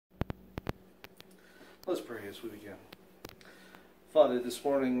Let's pray as we begin. Father, this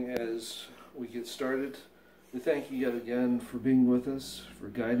morning as we get started, we thank you yet again for being with us, for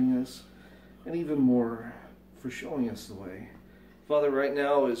guiding us, and even more for showing us the way. Father, right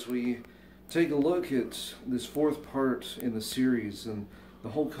now as we take a look at this fourth part in the series and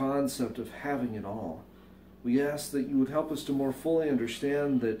the whole concept of having it all, we ask that you would help us to more fully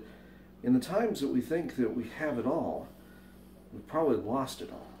understand that in the times that we think that we have it all, we've probably lost it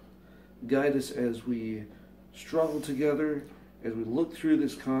all. Guide us as we struggle together, as we look through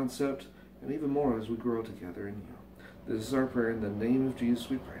this concept, and even more as we grow together in you. This is our prayer. In the name of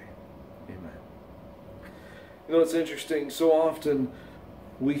Jesus we pray. Amen. You know, it's interesting. So often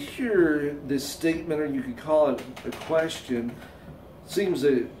we hear this statement, or you could call it a question, seems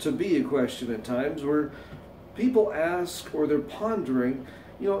to be a question at times, where people ask or they're pondering,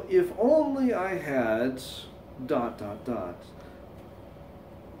 you know, if only I had ...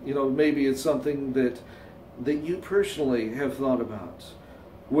 You know, maybe it's something that you personally have thought about,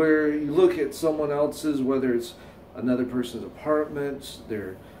 where you look at someone else's, whether it's another person's apartment,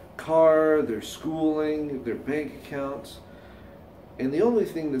 their car, their schooling, their bank accounts, and the only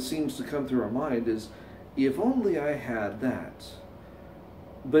thing that seems to come through our mind is, if only I had that.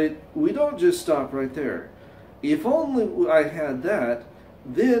 But we don't just stop right there. If only I had that,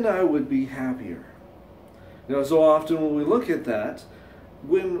 then I would be happier. You know, so often when we look at that,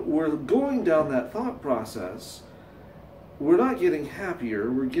 when we're going down that thought process, we're not getting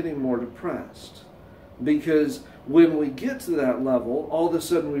happier, we're getting more depressed. Because when we get to that level, all of a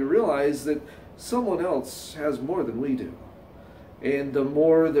sudden we realize that someone else has more than we do. And the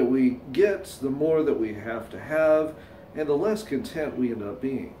more that we get, the more that we have to have, and the less content we end up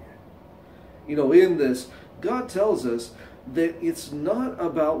being. You know, in this, God tells us that it's not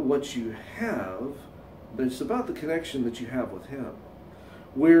about what you have, but it's about the connection that you have with Him.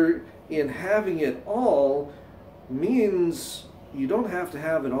 Where in having it all means you don't have to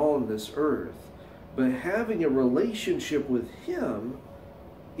have it all in this earth, but having a relationship with Him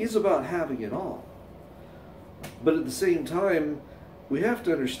is about having it all. But at the same time, we have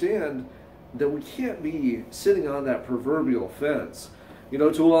to understand that we can't be sitting on that proverbial fence. You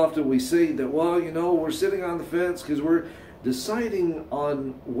know, too often we say that, well, you know, we're sitting on the fence because we're deciding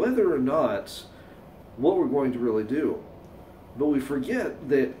on whether or not what we're going to really do. But we forget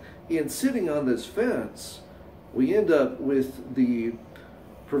that in sitting on this fence, we end up with the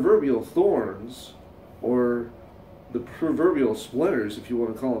proverbial thorns, or the proverbial splinters, if you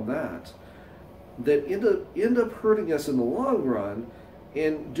want to call them that end up hurting us in the long run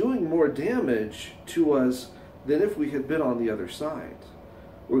and doing more damage to us than if we had been on the other side.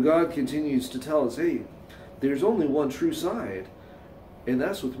 Where God continues to tell us, hey, there's only one true side, and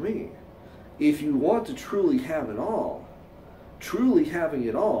that's with me. If you want to truly have it all, truly having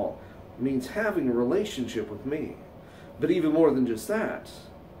it all means having a relationship with me. But even more than just that,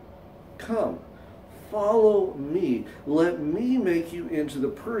 come, follow me. Let me make you into the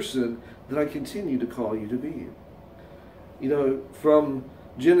person that I continue to call you to be. You know, from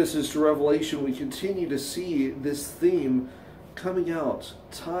Genesis to Revelation, we continue to see this theme coming out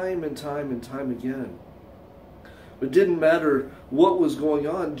time and time and time again. It didn't matter what was going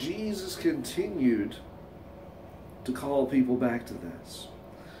on, Jesus continued to call people back to this.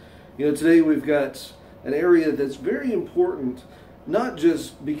 You know, today we've got an area that's very important, not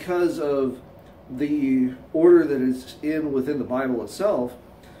just because of the order that it's in within the Bible itself,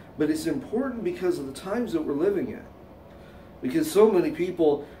 but it's important because of the times that we're living in. Because so many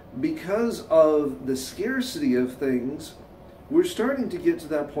people, because of the scarcity of things, we're starting to get to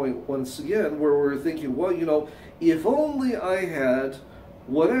that point once again where we're thinking, well, you know, if only I had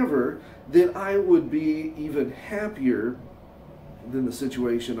whatever, then I would be even happier than the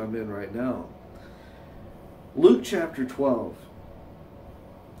situation I'm in right now. Luke chapter 12.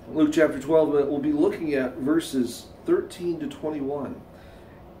 Luke chapter 12, we'll be looking at verses 13 to 21.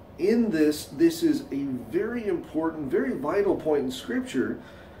 In this is a very important, very vital point in Scripture,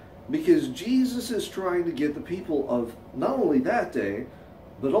 because Jesus is trying to get the people of not only that day,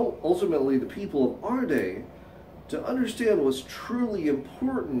 but ultimately the people of our day, to understand what's truly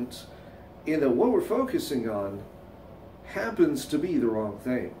important, and that what we're focusing on happens to be the wrong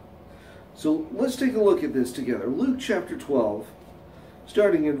thing. So let's take a look at this together. Luke chapter 12,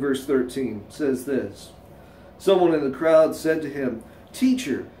 starting in verse 13, says this. Someone in the crowd said to him,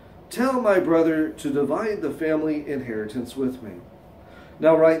 "Teacher, tell my brother to divide the family inheritance with me."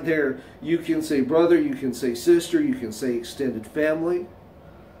 Now right there, you can say brother, you can say sister, you can say extended family.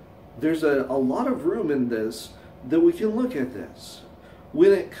 There's a lot of room in this that we can look at this.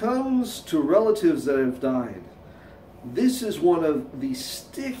 When it comes to relatives that have died, this is one of the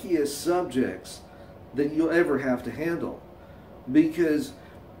stickiest subjects that you'll ever have to handle. Because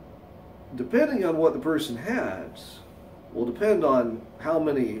depending on what the person has, will depend on how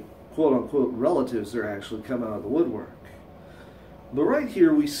many quote-unquote relatives there actually come out of the woodwork. But right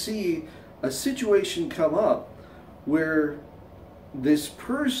here we see a situation come up where this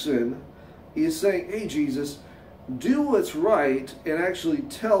person is saying, hey Jesus, do what's right and actually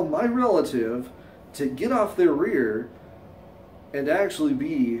tell my relative to get off their rear and actually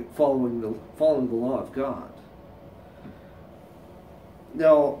be following the law of God.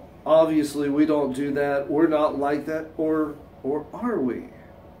 Now, obviously we don't do that. We're not like that, or are we?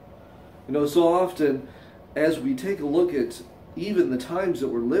 You know, so often as we take a look at even the times that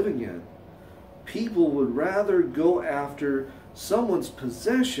we're living in, people would rather go after someone's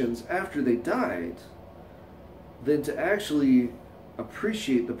possessions after they died than to actually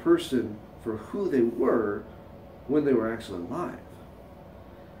appreciate the person for who they were when they were actually alive.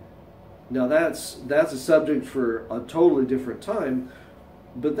 Now that's a subject for a totally different time,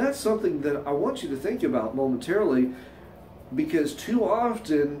 but that's something that I want you to think about momentarily, because too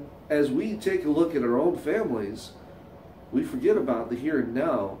often as we take a look at our own families, we forget about the here and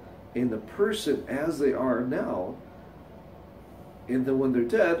now and the person as they are now, and then when they're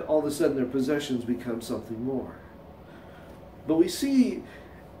dead, all of a sudden their possessions become something more. But we see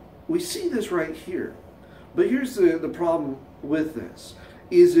this right here. But here's the problem with this,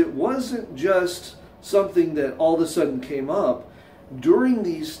 is it wasn't just something that all of a sudden came up. During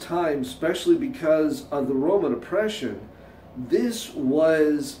these times, especially because of the Roman oppression, this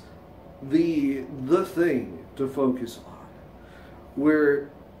was the thing to focus on, where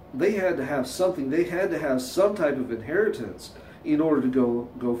they had to have something, they had to have some type of inheritance in order to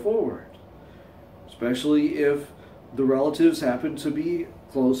go forward, especially if the relatives happened to be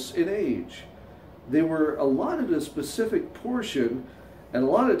close in age. They were allotted a specific portion, and a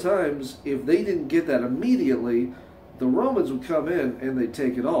lot of times if they didn't get that immediately, the Romans would come in and they'd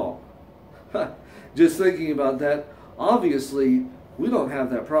take it all. Just thinking about that, obviously we don't have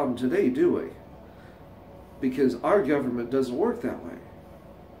that problem today, do we? Because our government doesn't work that way.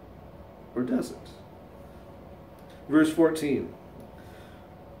 Or does it? Verse 14.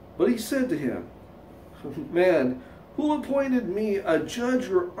 But he said to him, man, who appointed me a judge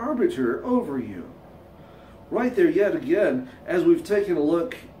or arbiter over you? Right there yet again, as we've taken a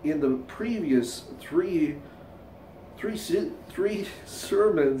look in the previous three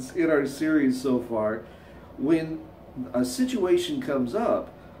sermons in our series so far, when a situation comes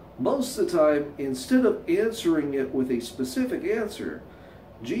up, most of the time, instead of answering it with a specific answer,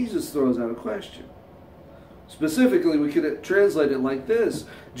 Jesus throws out a question. Specifically, we could translate it like this.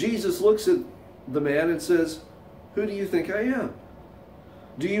 Jesus looks at the man and says, who do you think I am?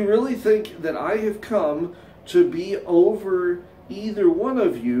 Do you really think that I have come to be over either one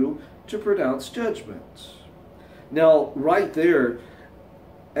of you to pronounce judgment? Now, right there,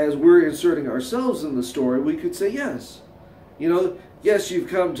 as we're inserting ourselves in the story, we could say yes. You know, yes, you've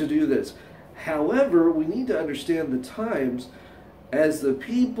come to do this. However, we need to understand the times. As the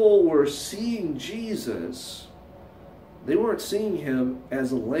people were seeing Jesus, they weren't seeing him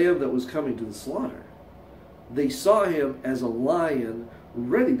as a lamb that was coming to the slaughter. They saw him as a lion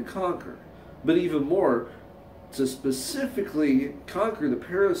ready to conquer, but even more, to specifically conquer the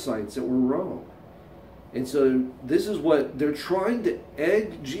parasites that were Rome. And so this is what they're trying to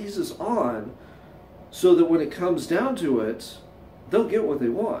egg Jesus on, so that when it comes down to it, they'll get what they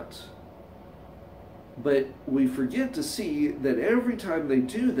want. But we forget to see that every time they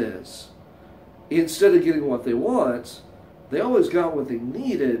do this, instead of getting what they want, they always got what they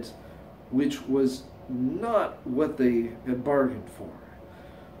needed, which was not what they had bargained for.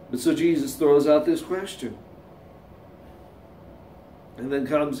 But so Jesus throws out this question, and then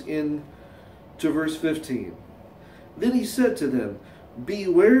comes in to verse 15. Then he said to them,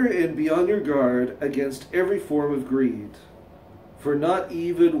 beware and be on your guard against every form of greed. For not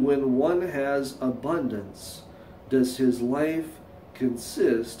even when one has abundance does his life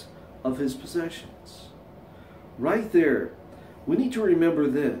consist of his possessions. Right there, we need to remember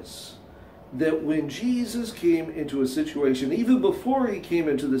this, that when Jesus came into a situation, even before he came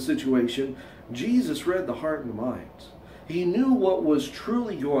into the situation, Jesus read the heart and the mind. He knew what was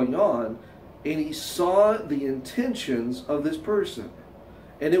truly going on, and he saw the intentions of this person.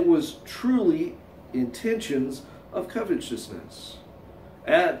 And it was truly intentions of covetousness.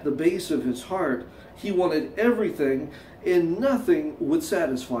 At the base of his heart, he wanted everything, and nothing would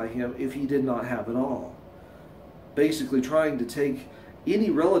satisfy him if he did not have it all. Basically trying to take any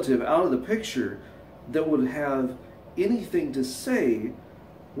relative out of the picture that would have anything to say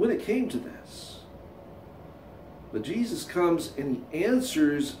when it came to this. But Jesus comes and he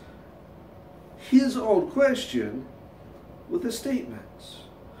answers his own question with a statement.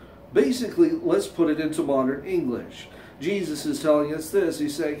 Basically, let's put it into modern English. Jesus is telling us this.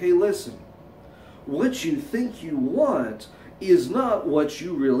 He's saying, hey, listen, what you think you want is not what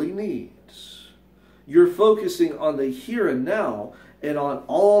you really need. You're focusing on the here and now and on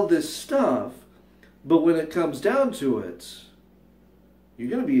all this stuff, but when it comes down to it, you're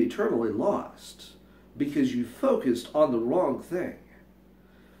going to be eternally lost because you focused on the wrong thing.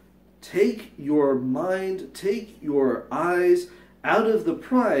 Take your mind, take your eyes out of the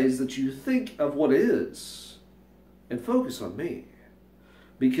prize that you think of what is and focus on me.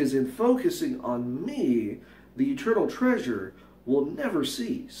 Because in focusing on me, the eternal treasure will never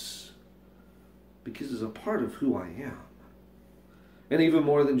cease because it's a part of who I am. And even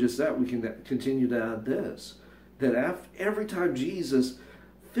more than just that, we can continue to add this, that every time Jesus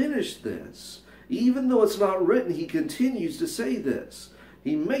finished this, even though it's not written, he continues to say this.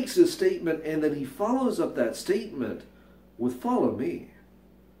 He makes a statement and then he follows up that statement with follow me.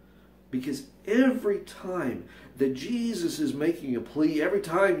 Because every time that Jesus is making a plea, every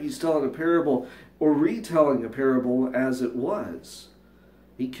time he's telling a parable or retelling a parable as it was,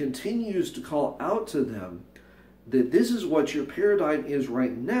 he continues to call out to them that this is what your paradigm is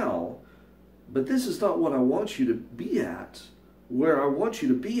right now, but this is not what I want you to be at. Where I want you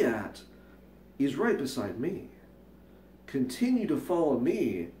to be at is right beside me. Continue to follow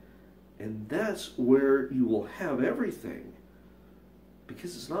me, and that's where you will have everything,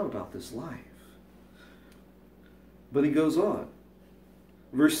 because it's not about this life. But he goes on.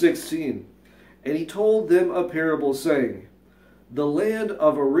 Verse 16, and he told them a parable, saying, the land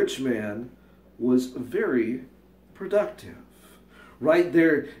of a rich man was very productive. Right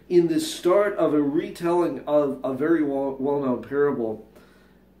there in the start of a retelling of a very well-known parable,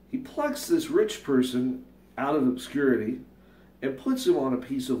 he plucks this rich person out of obscurity and puts him on a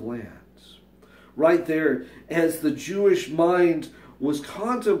piece of land. Right there, as the Jewish mind was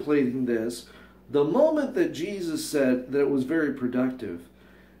contemplating this, the moment that Jesus said that it was very productive,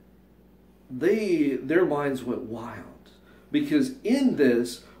 their minds went wild. Because in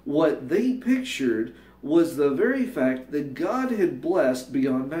this, what they pictured was the very fact that God had blessed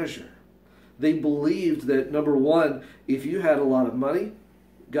beyond measure. They believed that, number one, if you had a lot of money,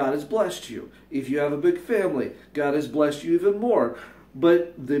 God has blessed you. If you have a big family, God has blessed you even more.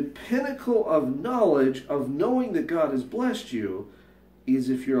 But the pinnacle of knowledge, of knowing that God has blessed you, is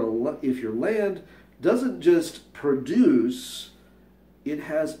if your land doesn't just produce, it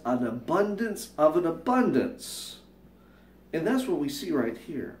has an abundance of an abundance. And that's what we see right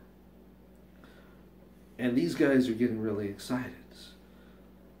here. And these guys are getting really excited.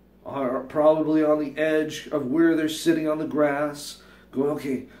 Are probably on the edge of where they're sitting on the grass, going,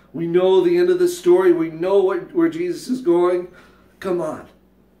 okay, we know the end of the story. We know where Jesus is going. Come on.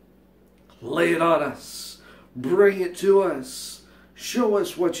 Lay it on us. Bring it to us. Show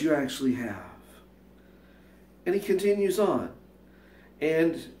us what you actually have. And he continues on.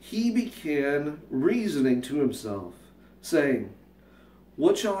 And he began reasoning to himself, saying,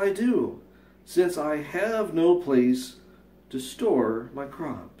 what shall I do, since I have no place to store my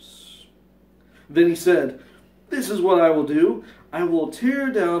crops? Then he said, this is what I will do. I will tear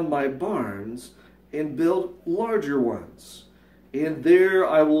down my barns and build larger ones, and there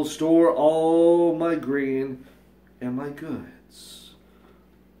I will store all my grain and my goods.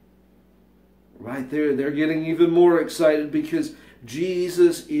 Right there, they're getting even more excited because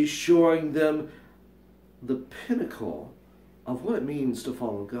Jesus is showing them the pinnacle of what it means to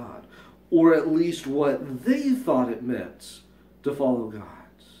follow God, or at least what they thought it meant to follow God.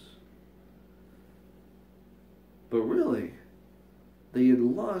 But really, they had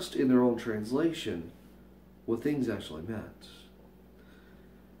lost in their own translation what things actually meant.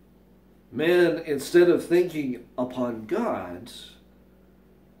 Man, instead of thinking upon God,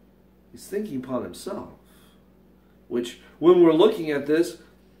 is thinking upon himself. Which, when we're looking at this,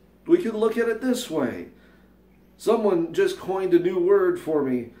 we could look at it this way. Someone just coined a new word for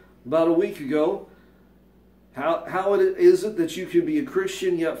me about a week ago. How is it that you can be a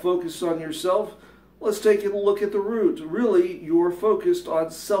Christian yet focused on yourself? Let's take a look at the root. Really, you're focused on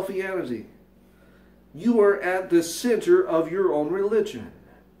selfianity. You are at the center of your own religion.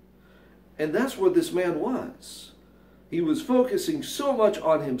 And that's what this man was. He was focusing so much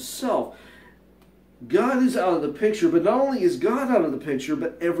on himself. God is out of the picture, but not only is God out of the picture,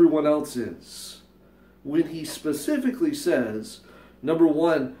 but everyone else is. When he specifically says, number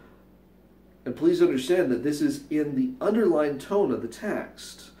one, and please understand that this is in the underlined tone of the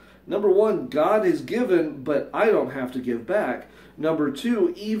text. Number one, God has given, but I don't have to give back. Number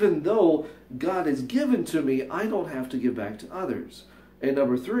two, even though God has given to me, I don't have to give back to others. And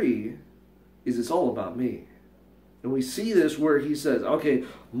number three, is it's all about me. And we see this where he says, okay,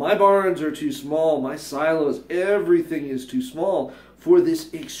 my barns are too small, my silos, everything is too small for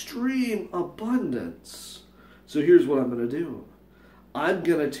this extreme abundance. So here's what I'm going to do. I'm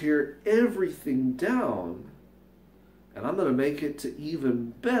going to tear everything down, and I'm going to make it to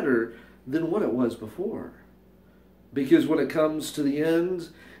even better than what it was before. Because when it comes to the end,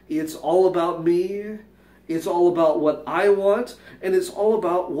 it's all about me, it's all about what I want, and it's all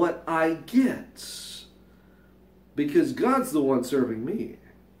about what I get. Because God's the one serving me.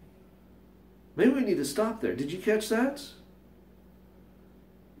 Maybe we need to stop there. Did you catch that?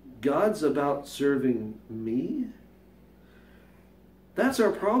 God's about serving me? That's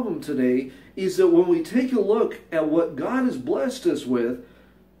our problem today, is that when we take a look at what God has blessed us with,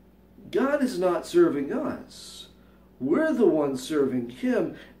 God is not serving us. We're the ones serving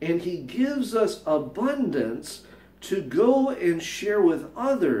Him, and He gives us abundance to go and share with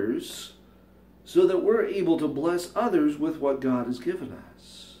others so that we're able to bless others with what God has given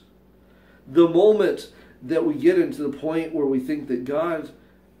us. The moment that we get into the point where we think that God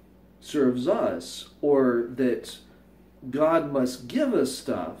serves us or that God must give us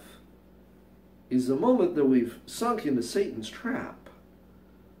stuff is the moment that we've sunk into Satan's trap.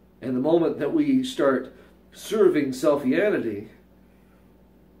 And the moment that we start serving self-yanity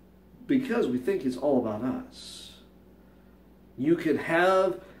because we think it's all about us. You could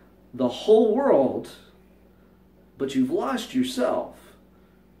have the whole world, but you've lost yourself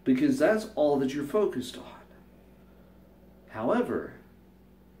because that's all that you're focused on. However,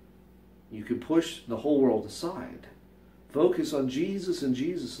 you can push the whole world aside. Focus on Jesus and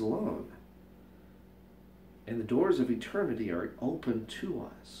Jesus alone. And the doors of eternity are open to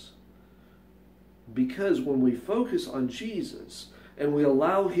us. Because when we focus on Jesus and we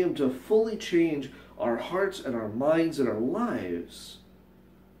allow Him to fully change our hearts and our minds and our lives,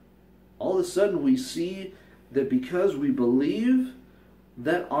 all of a sudden we see that because we believe,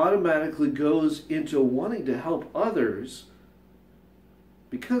 that automatically goes into wanting to help others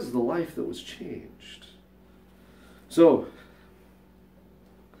because of the life that was changed. So,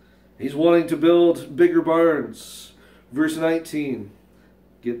 He's wanting to build bigger barns. Verse 19,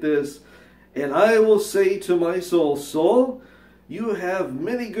 get this. And I will say to my soul, soul, you have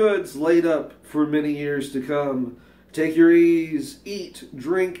many goods laid up for many years to come. Take your ease, eat,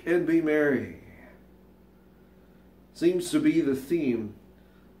 drink, and be merry. Seems to be the theme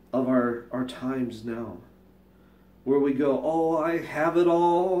of our times now. Where we go, oh, I have it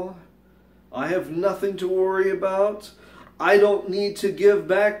all. I have nothing to worry about. I don't need to give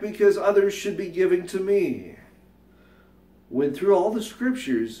back because others should be giving to me. When through all the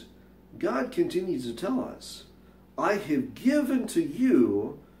scriptures, God continues to tell us, I have given to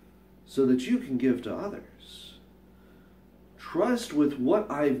you so that you can give to others. Trust with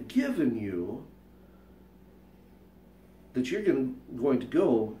what I've given you that you're going to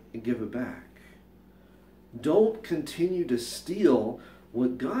go and give it back. Don't continue to steal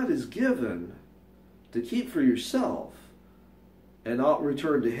what God has given to keep for yourself and not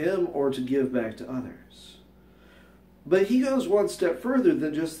return to Him or to give back to others. But He goes one step further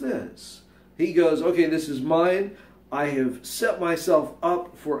than just this. He goes, okay, this is mine. I have set myself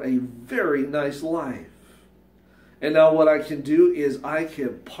up for a very nice life. And now what I can do is I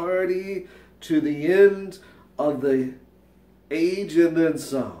can party to the end of the age and then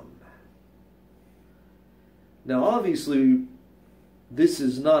some. Now obviously, this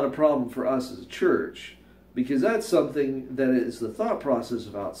is not a problem for us as a church, because that's something that is the thought process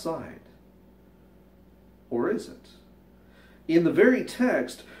of outside. Or is it? In the very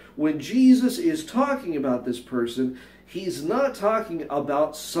text, when Jesus is talking about this person, He's not talking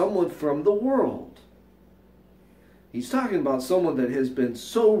about someone from the world. He's talking about someone that has been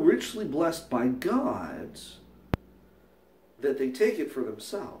so richly blessed by God that they take it for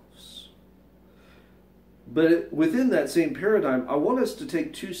themselves. But within that same paradigm, I want us to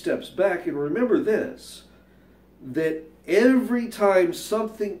take 2 steps back and remember this, that every time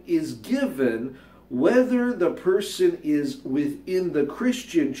something is given, whether the person is within the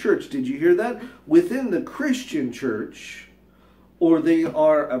Christian church, did you hear that? Within the Christian church, or they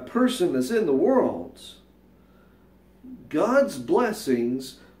are a person that's in the world, God's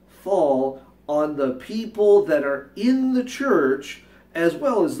blessings fall on the people that are in the church as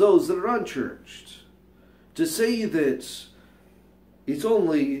well as those that are unchurched. To say that it's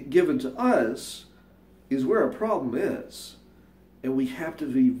only given to us is where a problem is. And we have to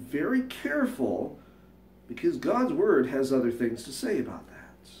be very careful because God's Word has other things to say about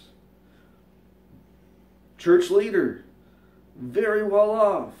that. Church leader, very well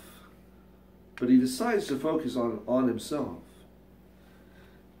off, but he decides to focus on himself.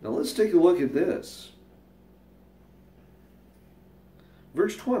 Now let's take a look at this.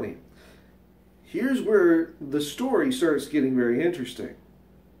 Verse 20. Here's where the story starts getting very interesting.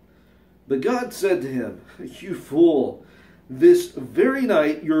 But God said to him, "You fool, this very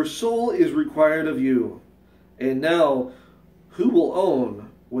night your soul is required of you. And now, who will own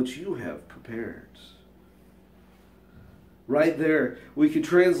what you have prepared?" Right there, we could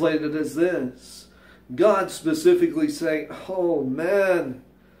translate it as this. God specifically saying, "Oh man,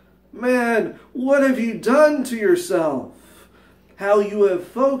 what have you done to yourself? How you have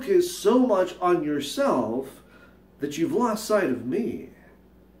focused so much on yourself that you've lost sight of me."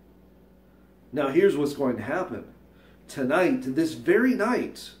 Now here's what's going to happen. Tonight, this very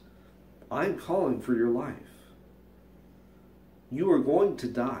night, I'm calling for your life. You are going to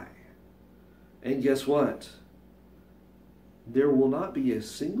die. And guess what? There will not be a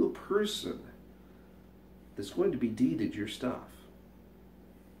single person that's going to be deeded your stuff.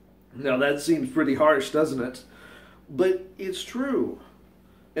 Now that seems pretty harsh, doesn't it? But it's true.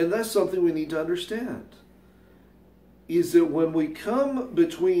 And that's something we need to understand. Is that when we come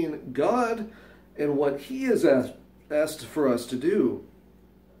between God and what He has asked for us to do,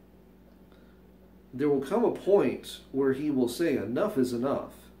 there will come a point where He will say enough is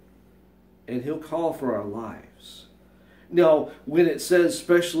enough, and He'll call for our lives. Now, when it says,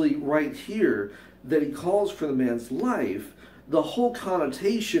 especially right here, that He calls for the man's life, the whole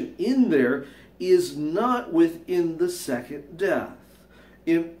connotation in there is not within the second death.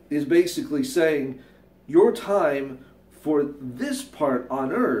 It is basically saying your time for this part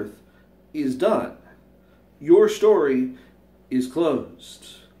on earth is done. Your story is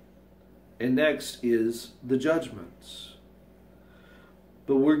closed. And next is the judgments.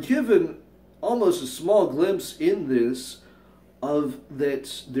 But we're given almost a small glimpse in this of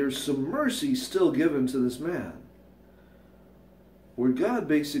that there's some mercy still given to this man. Where God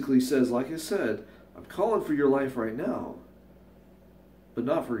basically says, like I said, I'm calling for your life right now, but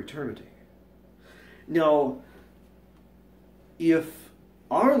not for eternity. Now, if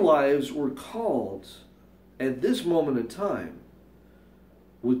our lives were called at this moment in time,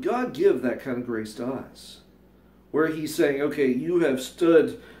 would God give that kind of grace to us? Where He's saying, okay, you have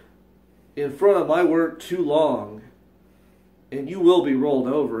stood in front of my work too long, and you will be rolled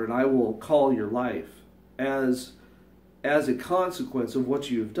over, and I will call your life as a consequence of what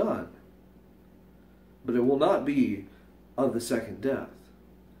you have done. But it will not be of the second death.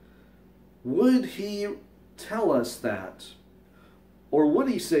 Would He tell us that? Or would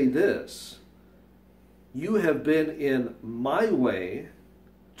He say this? You have been in my way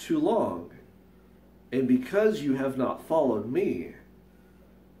too long, and because you have not followed me,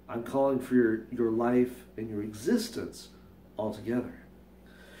 I'm calling for your life and your existence altogether.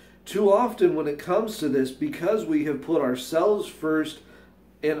 Too often when it comes to this, because we have put ourselves first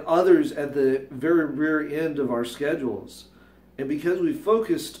and others at the very rear end of our schedules, and because we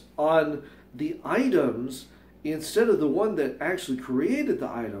focused on the items instead of the one that actually created the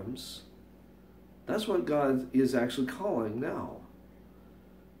items, that's what God is actually calling now.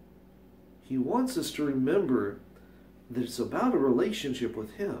 He wants us to remember that it's about a relationship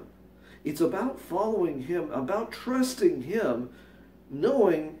with Him. It's about following Him, about trusting Him,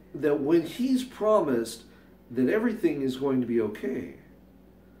 knowing that when He's promised that everything is going to be okay,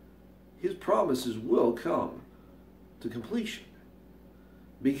 His promises will come to completion.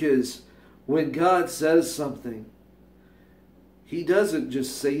 Because when God says something, He doesn't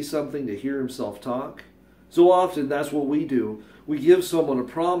just say something to hear Himself talk. So often that's what we do. We give someone a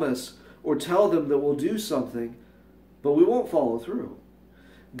promise or tell them that we'll do something, but we won't follow through.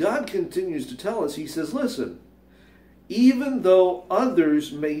 God continues to tell us, He says, listen, even though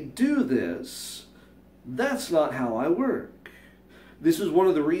others may do this, that's not how I work. This is one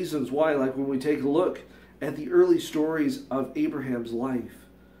of the reasons why, like when we take a look at the early stories of Abraham's life,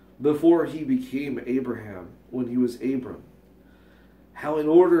 before he became Abraham, when he was Abram, how in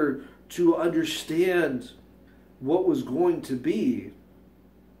order to understand what was going to be,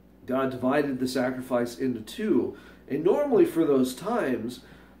 God divided the sacrifice into two. And normally for those times,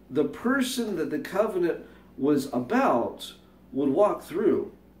 the person that the covenant was about would walk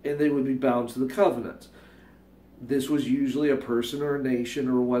through, and they would be bound to the covenant. This was usually a person or a nation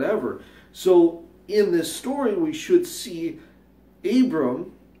or whatever. So in this story, we should see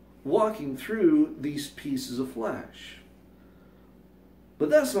Abram walking through these pieces of flesh. But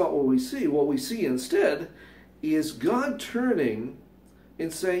that's not what we see. What we see instead is God turning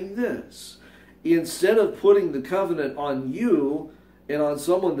and saying this. Instead of putting the covenant on you and on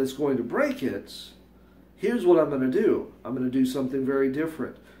someone that's going to break it, here's what I'm going to do. I'm going to do something very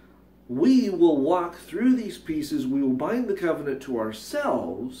different. we will walk through these pieces. We will bind the covenant to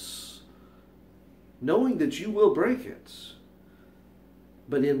ourselves, knowing that you will break it.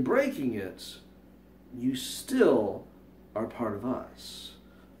 But in breaking it, you still are part of us,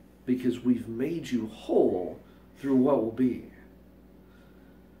 because we've made you whole through what will be.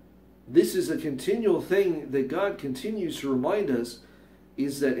 This is a continual thing that God continues to remind us,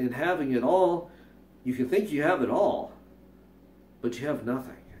 is that in having it all, you can think you have it all, but you have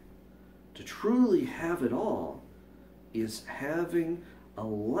nothing. To truly have it all is having a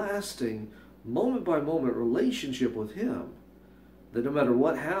lasting, moment-by-moment relationship with Him, that no matter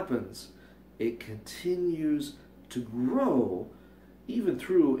what happens, it continues to grow even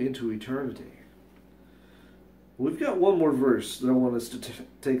through into eternity. We've got one more verse that I want us to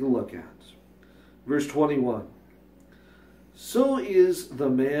take a look at. Verse 21. So is the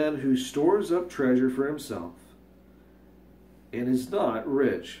man who stores up treasure for himself and is not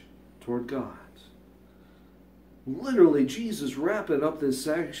rich toward God. Literally, Jesus wrapping up this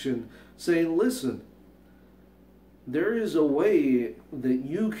section saying, listen, there is a way that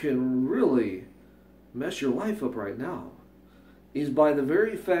you can really mess your life up right now, is by the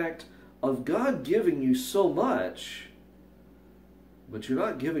very fact of God giving you so much, but you're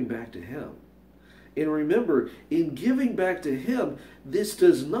not giving back to Him. And remember, in giving back to Him, this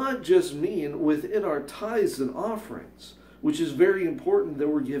does not just mean within our tithes and offerings, which is very important that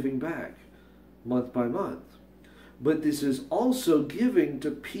we're giving back month by month. But this is also giving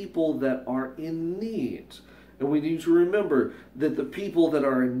to people that are in need. And we need to remember that the people that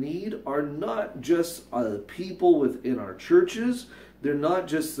are in need are not just the people within our churches. They're not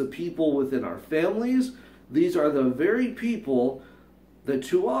just the people within our families. These are the very people that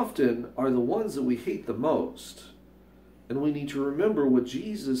too often are the ones that we hate the most. And we need to remember what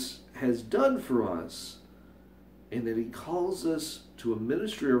Jesus has done for us, and that He calls us to a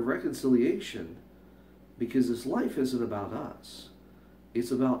ministry of reconciliation, because this life isn't about us. It's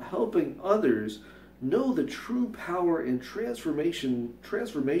about helping others know the true power and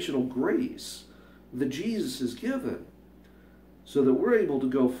transformational grace that Jesus has given, so that we're able to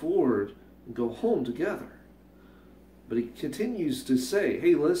go forward and go home together. But He continues to say,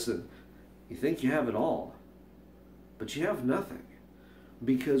 hey, listen, you think you have it all, but you have nothing.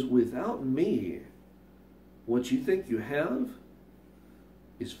 Because without me, what you think you have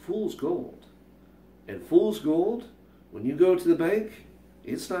is fool's gold. And fool's gold, when you go to the bank,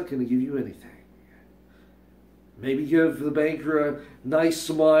 it's not going to give you anything. Maybe give the banker a nice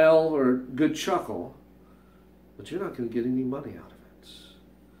smile or a good chuckle, but you're not going to get any money out of it.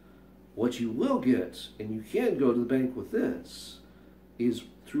 What you will get, and you can go to the bank with this, is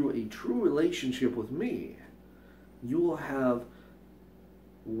through a true relationship with me, you will have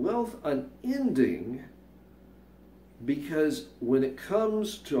wealth unending, because when it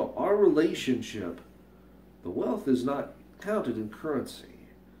comes to our relationship, the wealth is not counted in currency,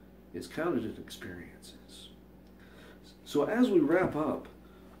 it's counted in experiences. So as we wrap up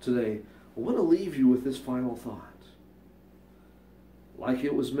today, I want to leave you with this final thought. Like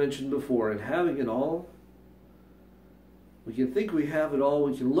it was mentioned before, in having it all, we can think we have it all,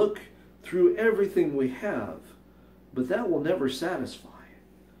 we can look through everything we have, but that will never satisfy.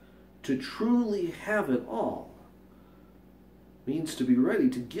 To truly have it all means to be ready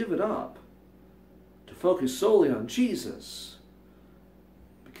to give it up, to focus solely on Jesus,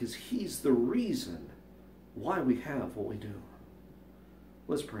 because He's the reason why we have what we do.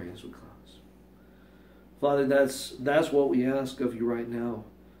 Let's pray as we close. Father, that's what we ask of you right now.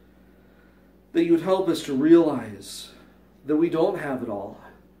 That you would help us to realize that we don't have it all,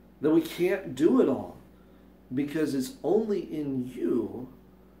 that we can't do it all, because it's only in you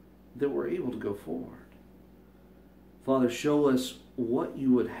that we're able to go forward. Father, show us what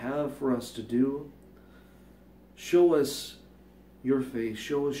you would have for us to do. Show us your face,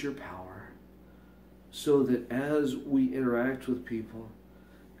 show us your power, so that as we interact with people,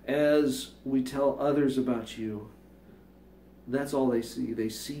 as we tell others about you, that's all they see. They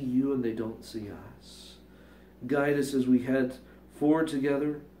see you and they don't see us. Guide us as we head forward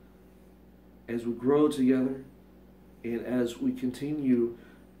together, as we grow together, and as we continue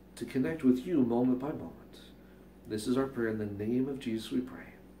to connect with you moment by moment. This is our prayer. In the name of Jesus we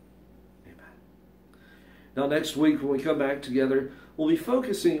pray. Amen. Now next week when we come back together, we'll be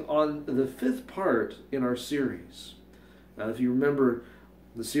focusing on the 5th part in our series. Now if you remember,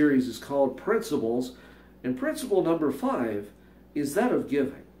 the series is called Principles, and principle number 5 is that of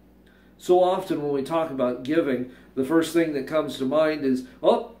giving. So often when we talk about giving, the first thing that comes to mind is,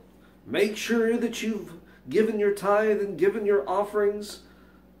 make sure that you've given your tithe and given your offerings.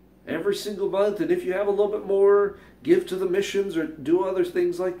 every single month, and if you have a little bit more, give to the missions or do other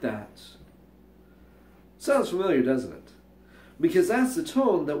things like that. Sounds familiar, doesn't it? Because that's the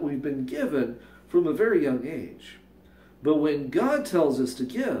tone that we've been given from a very young age. But when God tells us to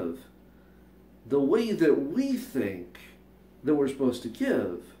give, the way that we think that we're supposed to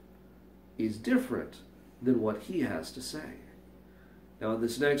give is different than what He has to say. Now,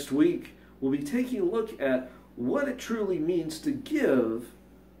 this next week, we'll be taking a look at what it truly means to give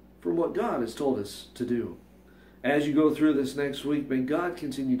from what God has told us to do. As you go through this next week, may God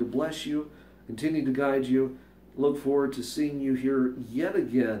continue to bless you, continue to guide you. Look forward to seeing you here yet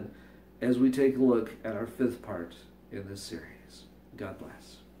again as we take a look at our 5th part in this series. God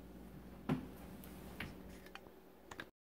bless.